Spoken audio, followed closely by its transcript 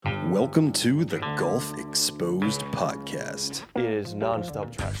Welcome to the Golf Exposed podcast. It is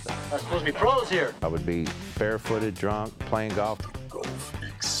non-stop trash talk. We're supposed to be pros here. I would be barefooted, drunk, playing golf. Golf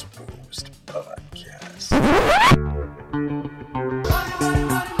Exposed podcast.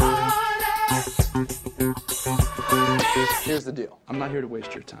 Here's the deal. I'm not here to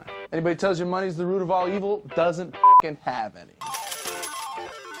waste your time. Anybody tells you money's the root of all evil doesn't fucking have any.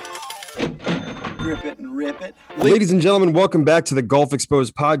 Grip it and rip it. Ladies and gentlemen, welcome back to the Golf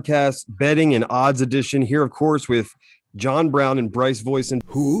Exposed podcast, betting and odds edition. Here, of course, with John Brown and Bryce Voisin,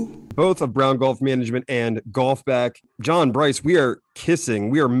 who both of Brown Golf Management and Golf Back. John, Bryce, we are kissing.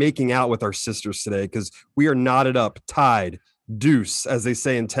 We are making out with our sisters today because we are knotted up, tied, deuce, as they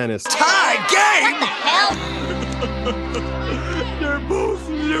say in tennis. Tie game! What the hell? You're both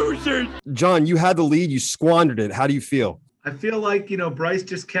losers. John, you had the lead. You squandered it. How do you feel? I feel like, Bryce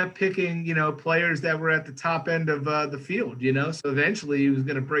just kept picking, players that were at the top end of the field, So eventually he was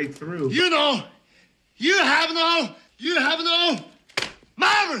going to break through. You have no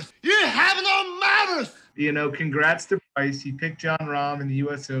manners. You have no manners. Congrats to Bryce. He picked John Rahm in the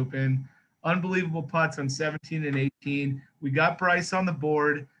U.S. Open. Unbelievable putts on 17 and 18. We got Bryce on the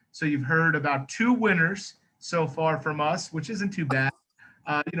board. So you've heard about two winners so far from us, which isn't too bad.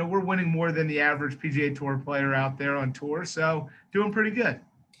 We're winning more than the average PGA Tour player out there on tour, so doing pretty good.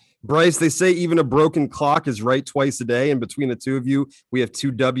 Bryce, they say even a broken clock is right twice a day, and between the two of you, we have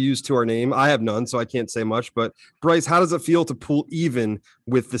two W's to our name. I have none, so I can't say much, but Bryce, how does it feel to pull even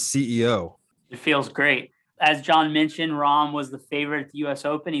with the CEO? It feels great. As John mentioned, Rahm was the favorite at the U.S.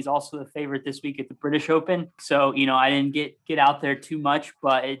 Open. He's also the favorite this week at the British Open. So, I didn't get out there too much,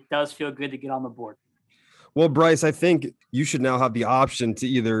 but it does feel good to get on the board. Well, Bryce, I think you should now have the option to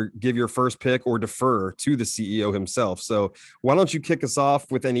either give your first pick or defer to the CEO himself. So why don't you kick us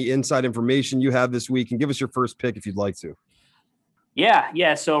off with any inside information you have this week and give us your first pick if you'd like to.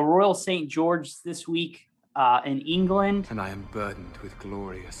 Yeah. So Royal St. George this week in England. And I am burdened with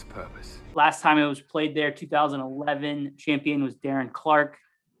glorious purpose. Last time it was played there, 2011, champion was Darren Clark.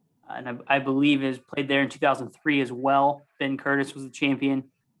 And I believe is played there in 2003 as well. Ben Curtis was the champion.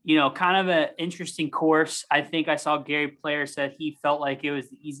 Kind of an interesting course. I think I saw Gary Player said he felt like it was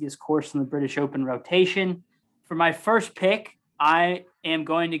the easiest course in the British Open rotation. For my first pick, I am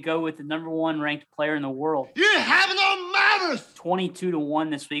going to go with the number one ranked player in the world. You have no manners.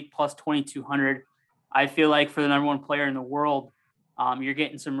 22-1 this week, plus 2,200. I feel like for the number one player in the world, you're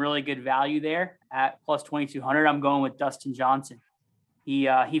getting some really good value there at plus 2,200. I'm going with Dustin Johnson. He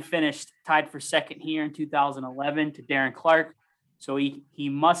finished tied for second here in 2011 to Darren Clark. So he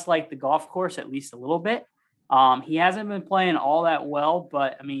must like the golf course at least a little bit. He hasn't been playing all that well,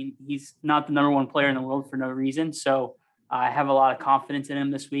 but, he's not the number one player in the world for no reason. So I have a lot of confidence in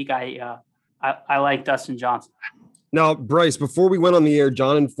him this week. I like Dustin Johnson. Now, Bryce, before we went on the air,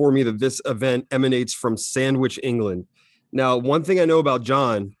 John informed me that this event emanates from Sandwich, England. Now, one thing I know about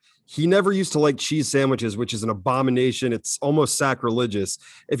John, he never used to like cheese sandwiches, which is an abomination. It's almost sacrilegious.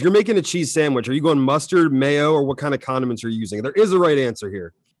 If you're making a cheese sandwich, are you going mustard, mayo, or what kind of condiments are you using? There is a right answer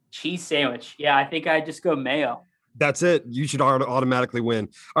here. Cheese sandwich. Yeah, I think I just go mayo. That's it. You should automatically win.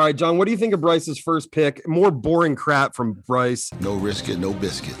 All right, John, what do you think of Bryce's first pick? More boring crap from Bryce. No risk it, no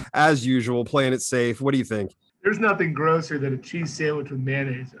biscuit. As usual, playing it safe. What do you think? There's nothing grosser than a cheese sandwich with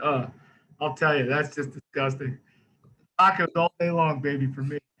mayonnaise. I'll tell you, that's just disgusting. Tacos all day long, baby, for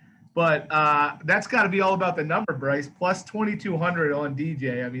me. But that's got to be all about the number, Bryce. Plus 2,200 on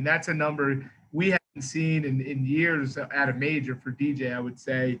DJ. That's a number we haven't seen in years at a major for DJ, I would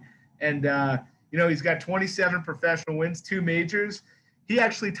say. And, he's got 27 professional wins, 2 majors. He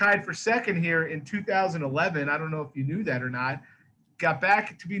actually tied for second here in 2011. I don't know if you knew that or not. Got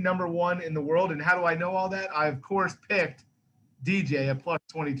back to be number one in the world. And how do I know all that? I, of course, picked DJ at plus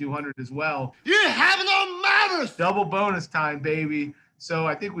 2,200 as well. You have no manners. Double bonus time, baby. So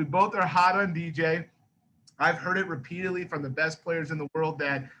I think we both are hot on DJ. I've heard it repeatedly from the best players in the world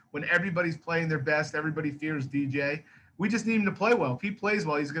that when everybody's playing their best, everybody fears DJ. We just need him to play well. If he plays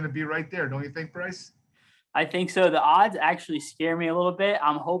well, he's going to be right there. Don't you think, Bryce? I think so. The odds actually scare me a little bit.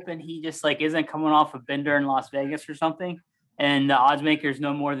 I'm hoping he just isn't coming off a bender in Las Vegas or something, and the odds makers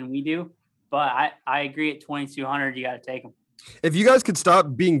know more than we do. But I agree at 2,200, you got to take him. If you guys could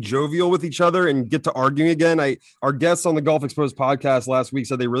stop being jovial with each other and get to arguing again, our guests on the Golf Exposed podcast last week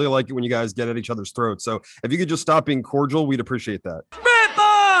said they really like it when you guys get at each other's throats. So if you could just stop being cordial, we'd appreciate that. Rip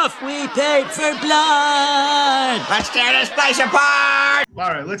off! We paid for blood! Let's tear this place apart. All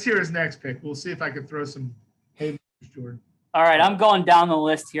right, let's hear his next pick. We'll see if I can throw some haymakers, Jordan. All right, I'm going down the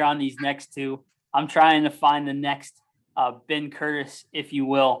list here on these next two. I'm trying to find the next Ben Curtis, if you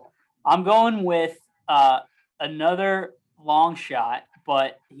will. I'm going with another long shot,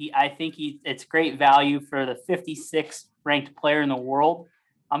 but I think it's great value for the 56th ranked player in the world.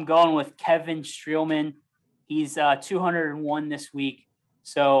 I'm going with Kevin Streelman. He's 201 this week,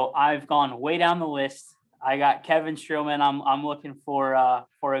 so I've gone way down the list. I got Kevin Streelman. I'm looking for a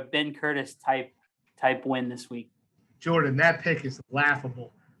Ben Curtis type win this week. Jordan, that pick is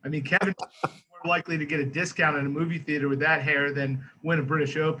laughable. I mean, Kevin more likely to get a discount in a movie theater with that hair than win a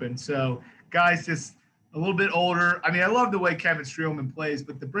British Open. So, guys, just a little bit older. I mean, I love the way Kevin Streelman plays,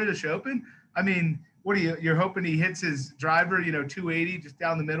 but the British Open, I mean, what are you're hoping he hits his driver, 280 just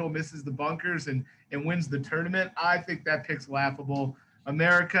down the middle, misses the bunkers and wins the tournament? I think that pick's laughable.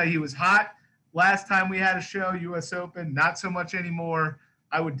 America, he was hot last time we had a show, U.S. Open, not so much anymore.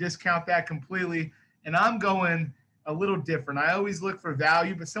 I would discount that completely. And I'm going a little different. I always look for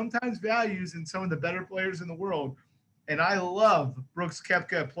value, but sometimes values in some of the better players in the world. And I love Brooks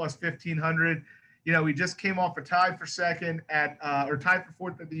Koepka at plus 1,500. He just came off a tie for second or tied for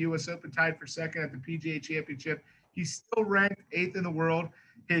fourth at the U.S. Open, tied for second at the PGA Championship. He's still ranked 8th in the world.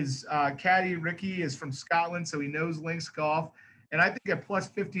 His caddy, Ricky, is from Scotland, so he knows links golf. And I think at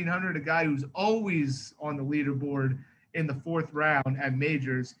plus 1,500, a guy who's always on the leaderboard in the 4th round at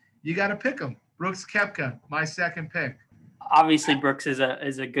majors, you got to pick him. Brooks Koepka, my second pick. Obviously, Brooks is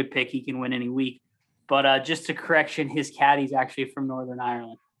a good pick. He can win any week. But just a correction, his caddy's actually from Northern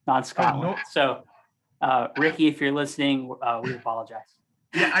Ireland, not Scotland. So, Ricky, if you're listening, we apologize.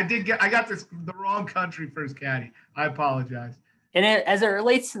 Yeah, I got the wrong country for his caddy. I apologize. And as it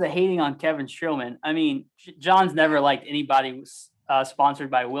relates to the hating on Kevin Streelman, I mean, John's never liked anybody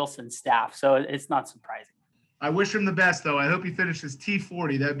sponsored by Wilson's staff, so it's not surprising. I wish him the best, though. I hope he finishes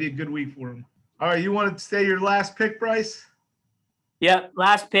T40. That'd be a good week for him. All right, you want to say your last pick, Bryce? Yep,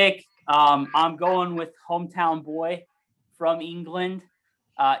 last pick. I'm going with hometown boy from England,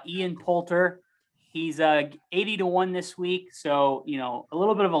 Ian Poulter. He's 80-1 this week, so a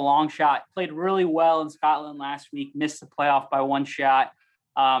little bit of a long shot. Played really well in Scotland last week. Missed the playoff by one shot.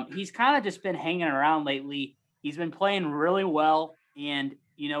 He's kind of just been hanging around lately. He's been playing really well, and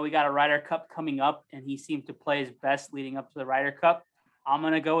we got a Ryder Cup coming up, and he seemed to play his best leading up to the Ryder Cup. I'm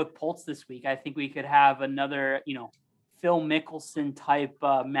going to go with Poltz this week. I think we could have another, Phil Mickelson type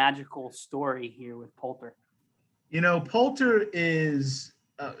magical story here with Poulter. Poulter is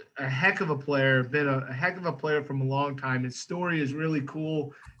a heck of a player, been a heck of a player from a long time. His story is really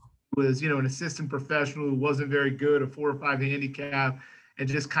cool. He was, an assistant professional who wasn't very good, a 4 or 5 handicap, and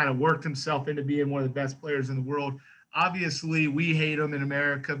just kind of worked himself into being one of the best players in the world. Obviously, we hate him in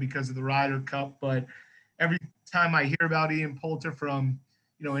America because of the Ryder Cup, but every time I hear about Ian Poulter from,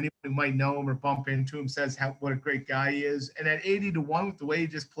 anyone who might know him or bump into him says what a great guy he is. And at 80-1 with the way he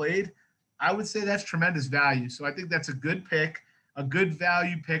just played, I would say that's tremendous value. So I think that's a good pick, a good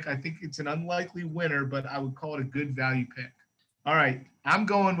value pick. I think it's an unlikely winner, but I would call it a good value pick. All right, I'm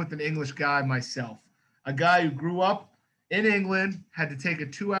going with an English guy myself, a guy who grew up in England, had to take a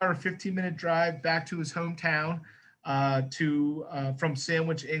 2-hour, 15-minute drive back to his hometown from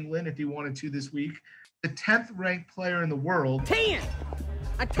Sandwich, England, if he wanted to this week. The 10th ranked player in the world. 10!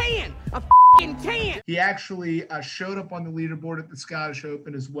 A 10! A f***ing 10! He actually showed up on the leaderboard at the Scottish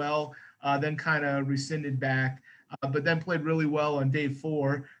Open as well, then kind of rescinded back, but then played really well on day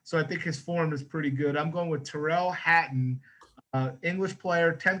 4. So I think his form is pretty good. I'm going with Tyrrell Hatton, English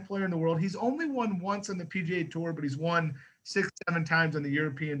player, 10th player in the world. He's only won once on the PGA Tour, but he's won 6-7 times on the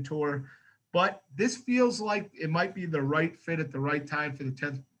European Tour. But this feels like it might be the right fit at the right time for the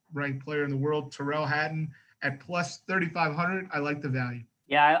 10th ranked player in the world, Tyrrell Hatton, at plus 3,500. I like the value.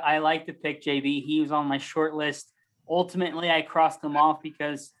 Yeah, I like the pick, JB. He was on my short list. Ultimately, I crossed him off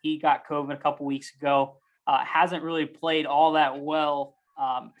because he got COVID a couple weeks ago. Hasn't really played all that well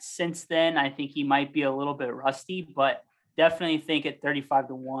since then. I think he might be a little bit rusty, but definitely think at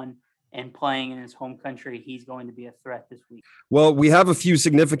 35-1 and playing in his home country, he's going to be a threat this week. Well, we have a few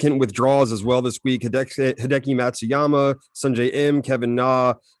significant withdrawals as well this week. Hideki Matsuyama, Sungjae Im, Kevin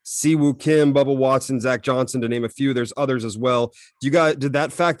Na, Siwoo Kim, Bubba Watson, Zach Johnson, to name a few. There's others as well. Did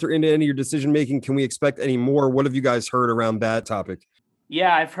that factor into any of your decision making? Can we expect any more? What have you guys heard around that topic?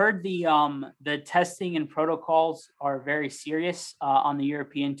 Yeah, I've heard the testing and protocols are very serious on the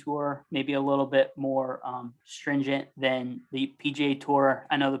European Tour, maybe a little bit more stringent than the PGA Tour.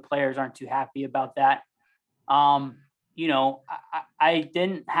 I know the players aren't too happy about that. I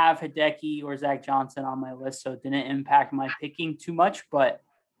didn't have Hideki or Zach Johnson on my list, so it didn't impact my picking too much, but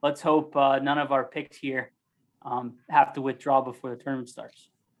let's hope none of our picks here have to withdraw before the tournament starts.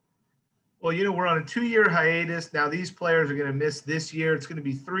 Well, we're on a 2-year hiatus. Now these players are going to miss this year. It's going to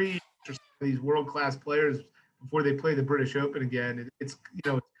be 3 years for these world-class players before they play the British Open again. It's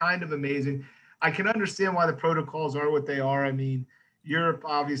kind of amazing. I can understand why the protocols are what they are. I mean, Europe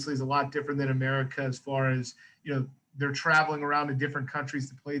obviously is a lot different than America as far as, they're traveling around to different countries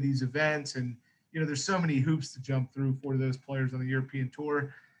to play these events. And, there's so many hoops to jump through for those players on the European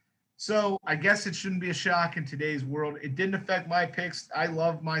tour. So I guess it shouldn't be a shock in today's world. It didn't affect my picks. I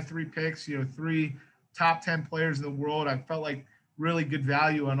love my 3 picks, 3 top 10 players in the world. I felt like really good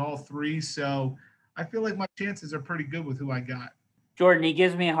value on all 3. So I feel like my chances are pretty good with who I got. Jordan, he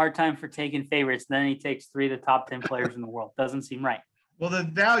gives me a hard time for taking favorites. And then he takes 3 of the top 10 players in the world. Doesn't seem right. Well, the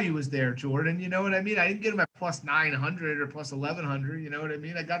value is there, Jordan. You know what I mean? I didn't get him at plus 900 or plus 1100. You know what I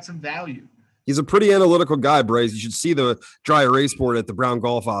mean? I got some value. He's a pretty analytical guy, Bryce. You should see the dry erase board at the Brown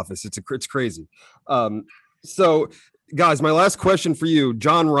Golf office. It's crazy. So, guys, my last question for you,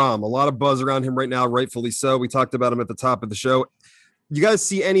 John Rahm. A lot of buzz around him right now, rightfully so. We talked about him at the top of the show. You guys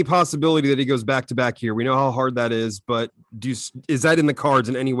see any possibility that he goes back to back here? We know how hard that is, but is that in the cards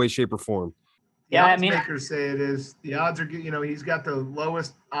in any way, shape, or form? Yeah, I mean, makers say it is. The odds are, he's got the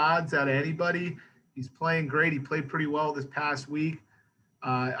lowest odds out of anybody. He's playing great. He played pretty well this past week.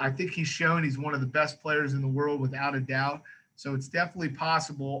 I think he's shown he's one of the best players in the world without a doubt. So it's definitely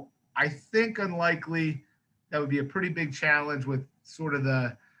possible. I think unlikely. That would be a pretty big challenge with sort of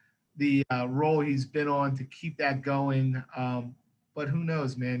the role he's been on to keep that going. But who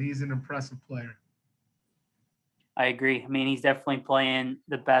knows, man? He's an impressive player. I agree. I mean, he's definitely playing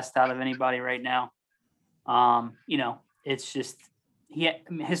the best out of anybody right now. It's just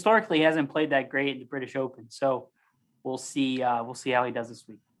historically he hasn't played that great in the British Open. So we'll see how he does this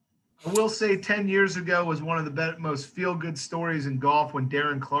week. I will say 10 years ago was one of the most feel-good stories in golf when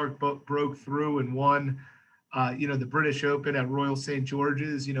Darren Clarke broke through and won, the British Open at Royal St.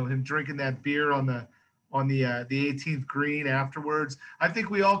 George's. Him drinking that beer on the 18th green afterwards. I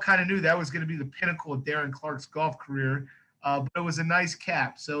think we all kind of knew that was going to be the pinnacle of Darren Clarke's golf career, but it was a nice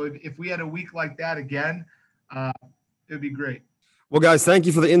cap. So if we had a week like that again, it would be great. Well, guys, thank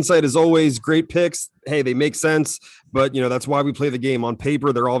you for the insight as always. Great picks. Hey, they make sense, but that's why we play the game. On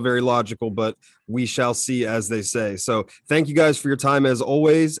paper, they're all very logical, but we shall see, as they say. So thank you guys for your time as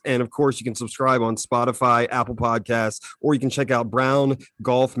always. And of course, you can subscribe on Spotify, Apple Podcasts, or you can check out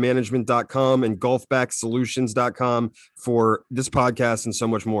browngolfmanagement.com and golfbacksolutions.com for this podcast and so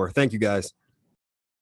much more. Thank you, guys.